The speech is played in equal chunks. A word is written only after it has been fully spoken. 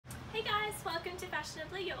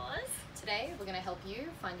Fashionably Yours. Today we're going to help you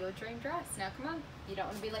find your dream dress. Now come on, you don't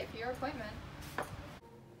want to be late for your appointment.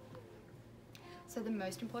 So the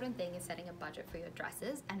most important thing is setting a budget for your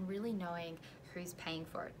dresses and really knowing who's paying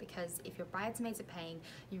for it, because if your bridesmaids are paying,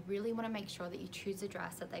 you really want to make sure that you choose a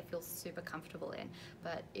dress that they feel super comfortable in.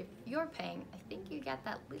 But if you're paying, I think you get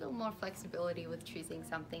that little more flexibility with choosing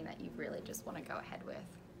something that you really just want to go ahead with.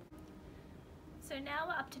 So now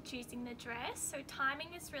we're up to choosing the dress. So timing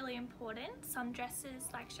is really important. Some dresses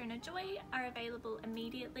like Shona Joy are available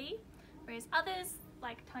immediately, whereas others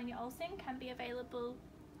like Tanya Olsen can be available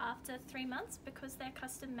after 3 months because they're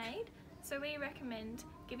custom made. So we recommend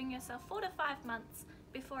giving yourself 4 to 5 months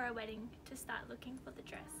before a wedding to start looking for the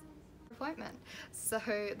dress. Appointment. So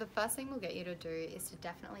the first thing we'll get you to do is to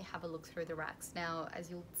definitely have a look through the racks. Now,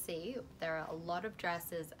 as you'll see, there are a lot of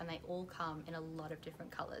dresses and they all come in a lot of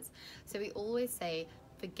different colors. So we always say,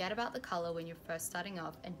 forget about the color when you're first starting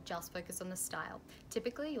off and just focus on the style.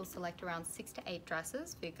 Typically, you'll select around 6 to 8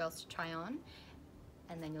 dresses for your girls to try on,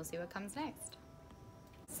 and then you'll see what comes next.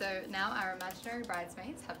 So now our imaginary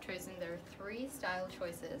bridesmaids have chosen their 3 style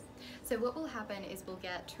choices. So what will happen is we'll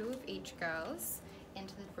get 2 of each girls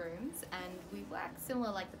into the rooms and we work similar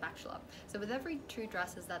like the Bachelor. So with every 2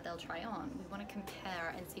 dresses that they'll try on, we want to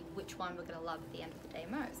compare and see which one we're going to love at the end of the day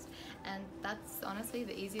most. And that's honestly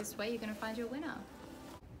the easiest way you're going to find your winner.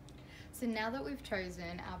 So now that we've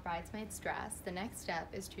chosen our bridesmaid's dress, the next step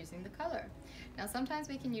is choosing the color. Now sometimes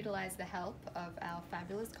we can utilize the help of our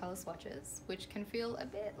fabulous color swatches, which can feel a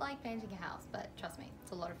bit like painting a house, but trust me,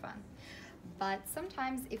 it's a lot of fun. But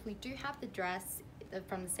sometimes if we do have the dress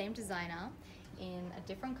from the same designer in a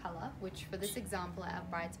different color, which for this example our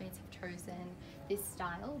bridesmaids have chosen this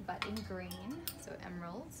style but in green, so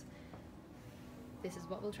emeralds, this is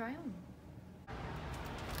what we'll try on.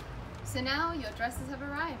 So now your dresses have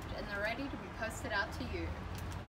arrived and they're ready to be posted out to you.